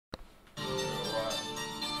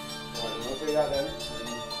hear that then?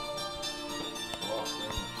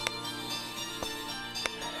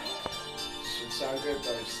 Should sound good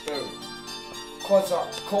though, still. Cozzer,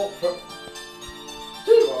 culprite.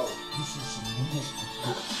 Wow.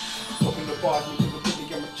 Top in the bar, me with a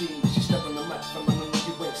big and my jeans. She step on the mat, fam, and I know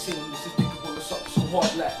you ain't seen. This is nigga on the socks, so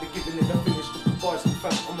hard like they're giving it a finish to the bars and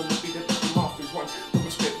fam. I'm gonna be the different Martha's one. But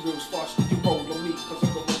respect rules faster, you roll on me, cause I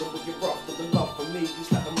go with them with your rough. But the love for me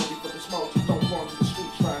is like the money for the smoke. You don't run the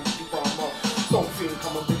streets round, you run up. Don't think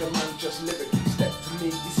I'm a bigger man, just lyrically. Step to me,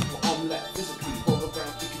 this is what I'm like physically. Roll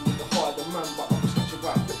around thinking you're the harder man, but I'm just such a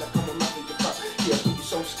rap, put that coming up in your back. Yeah, but you're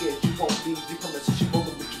so scared you won't leave. You promises you roll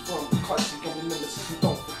with your front, because you get the nemesis. You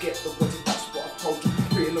don't forget the words, and that's what I told you.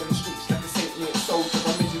 Real on the streets like a Saint Neil soldier.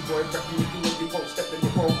 I'm a boy, rapping, you know you won't step in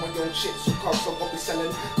your role, my own shit. So cars I won't be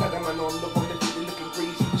selling. Like a man on the road, they're looking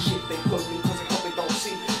greasy. The shit they put me, cause I hope they don't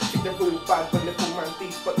see. Think they're real bad when they're full man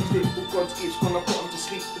thief, but these little God's gifts gonna put them to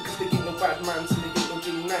sleep, because they ain't no bad man, so they ain't no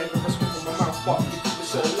G9. If I spit from my mouth, but you do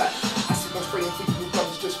this all like acid on spraying for you,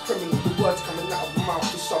 blood is just criminal. The words coming out of my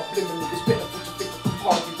mouth is subliminal. It's better for you to think of the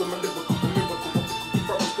party when my lyrical, the miracle. Your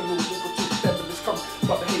brothers can rule, look to the devil is coming,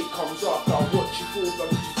 but the hate comes after. I watch you fall,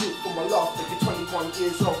 but you feel for my laughter. You're 21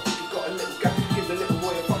 years old, think you got a little gap. Give the little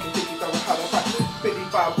boy a fucking dicky down the calabash. Biddy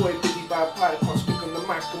bad boy, biddy bad pie, can't speak on the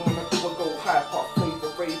mic, and when I do I go high, pop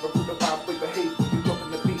flavor, raver, with the bad boy behavior. You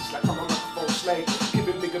dropping the beats like I'm a microphone slave.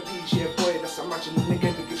 Giving bigger beats, yeah boy, that's imagine the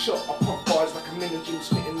nigga bigger shot. I pump bars like a minion,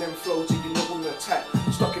 spitting them flows, and you know I'm the attack.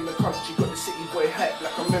 Stuck in the country, got the city boy hat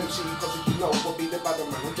like I'm MC, cause you know I'll be the badder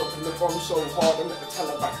man. I'm dropping the bomb so hard, I'm like the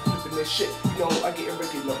Taliban. Flipping this shit, you know I get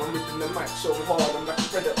irregular. I'm ripping the mic so hard, I'm like a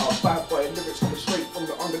predator. Bad boy, lyrics coming straight from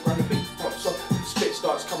the underground, the beat pump. So the spit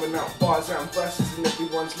starts coming out, bars and verses, and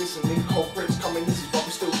everyone's listening. Culprits coming, this is what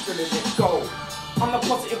we're still feeling it. Go! I'm the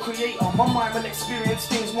positive creator, my mind will experience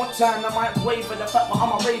things. One time I might waver the fact, but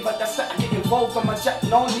I'm a raver. That's that I get involved, I'm a jack,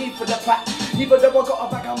 no need for the pack. Even though I got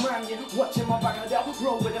a bag of man, yeah, watching my bag of that.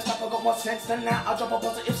 Roll with the stuff, I got more sense than that. I drop a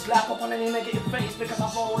positive slap up on any negative face, because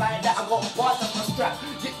I roll like that. I got bars that's my strap,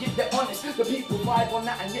 get they're honest. The people vibe on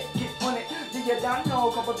that and yet get on it. Yeah, you don't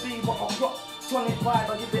know, gotta be what I plot. Tonic vibe,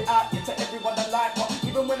 I give it out, yeah, to everyone that like. But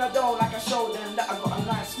even when I don't, like I show them that I got a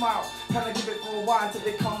nice smile. Can I give it for a while until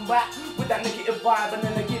they come back with that negative vibe, and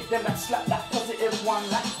then I give them that slap, that positive one,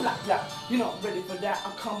 like black. You're not ready for that.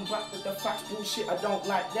 I come back with the facts, bullshit, I don't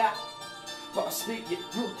like that. But I speak it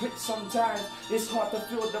real quick sometimes. It's hard to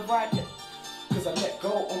feel the vibe, yeah. Cause I let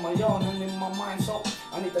go on my own and in my mind, so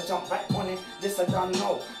I need to jump back on it. This I don't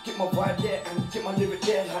know. Get my vibe there and get my lyric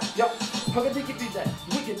there, like yo. How could they give you that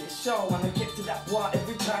wickedest show? And I get to that bar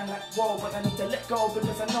every time, like whoa. But I need to let go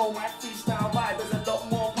because I know my freestyle vibe is a lot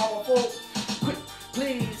more powerful. Quick,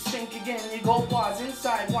 please think again. You go bars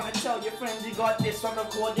inside. Wanna tell your friends you got this on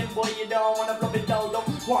recording, boy. You don't wanna blow it down. Don't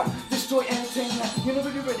want destroy anything. Like, you're not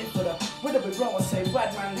really ready for the whatever bro. I say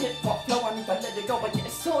bad man hip hop flow. I need to let it go, but yeah,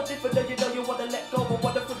 it's so different. You know you wanna let go, but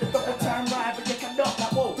what if the double time ride? But you cannot,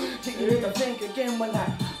 like whoa. You need to think again when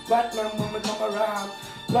like Batman when we come around.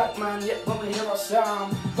 Batman, yet when we hear our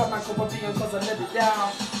sound. Batman come up being cause I let it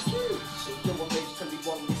down. So you're a mage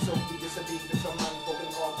 21, we so be this a lead, this a man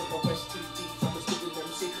going hard with the West TVs. I'm a stupid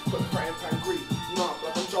MC, but frying pan greed. Nah,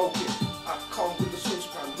 but I'm joking. I come with the Swiss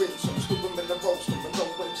pan rinse. I'm stupid in the roast them. And no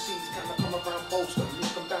MCs can I come around boast them.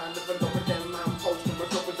 Look them down, never know what them man post them. I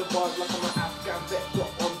drop with the bars like I'm an Afghan vet.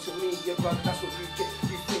 Got onto me, yeah, blood, that's what you get.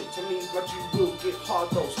 You think to me, blood, you will get hard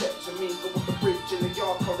though. Step to me, go with the bridge in the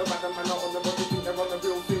yard. Call the man out on the road. Think they're on the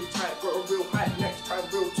real thing tight, got a real hype. Next time,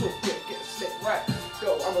 real talk, get a slick right.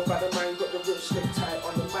 Yo, I'm a bad man, got the real slick tight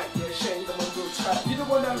on the mic, yeah, shame, I'm a real tight. You don't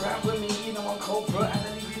wanna rap with me, you know I'm Cobra, and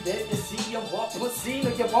I leave you there to see and walk pussy. No,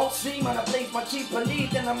 you won't see, man, I place my cheap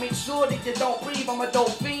belief, and I make sure that you don't breathe. I'm a dope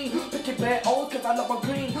fiend, pick it bare old, cause I love my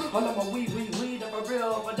green. I love my weed, I'm a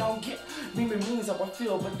real, but don't get me means how I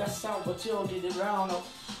feel, but that's how I chill, get it round.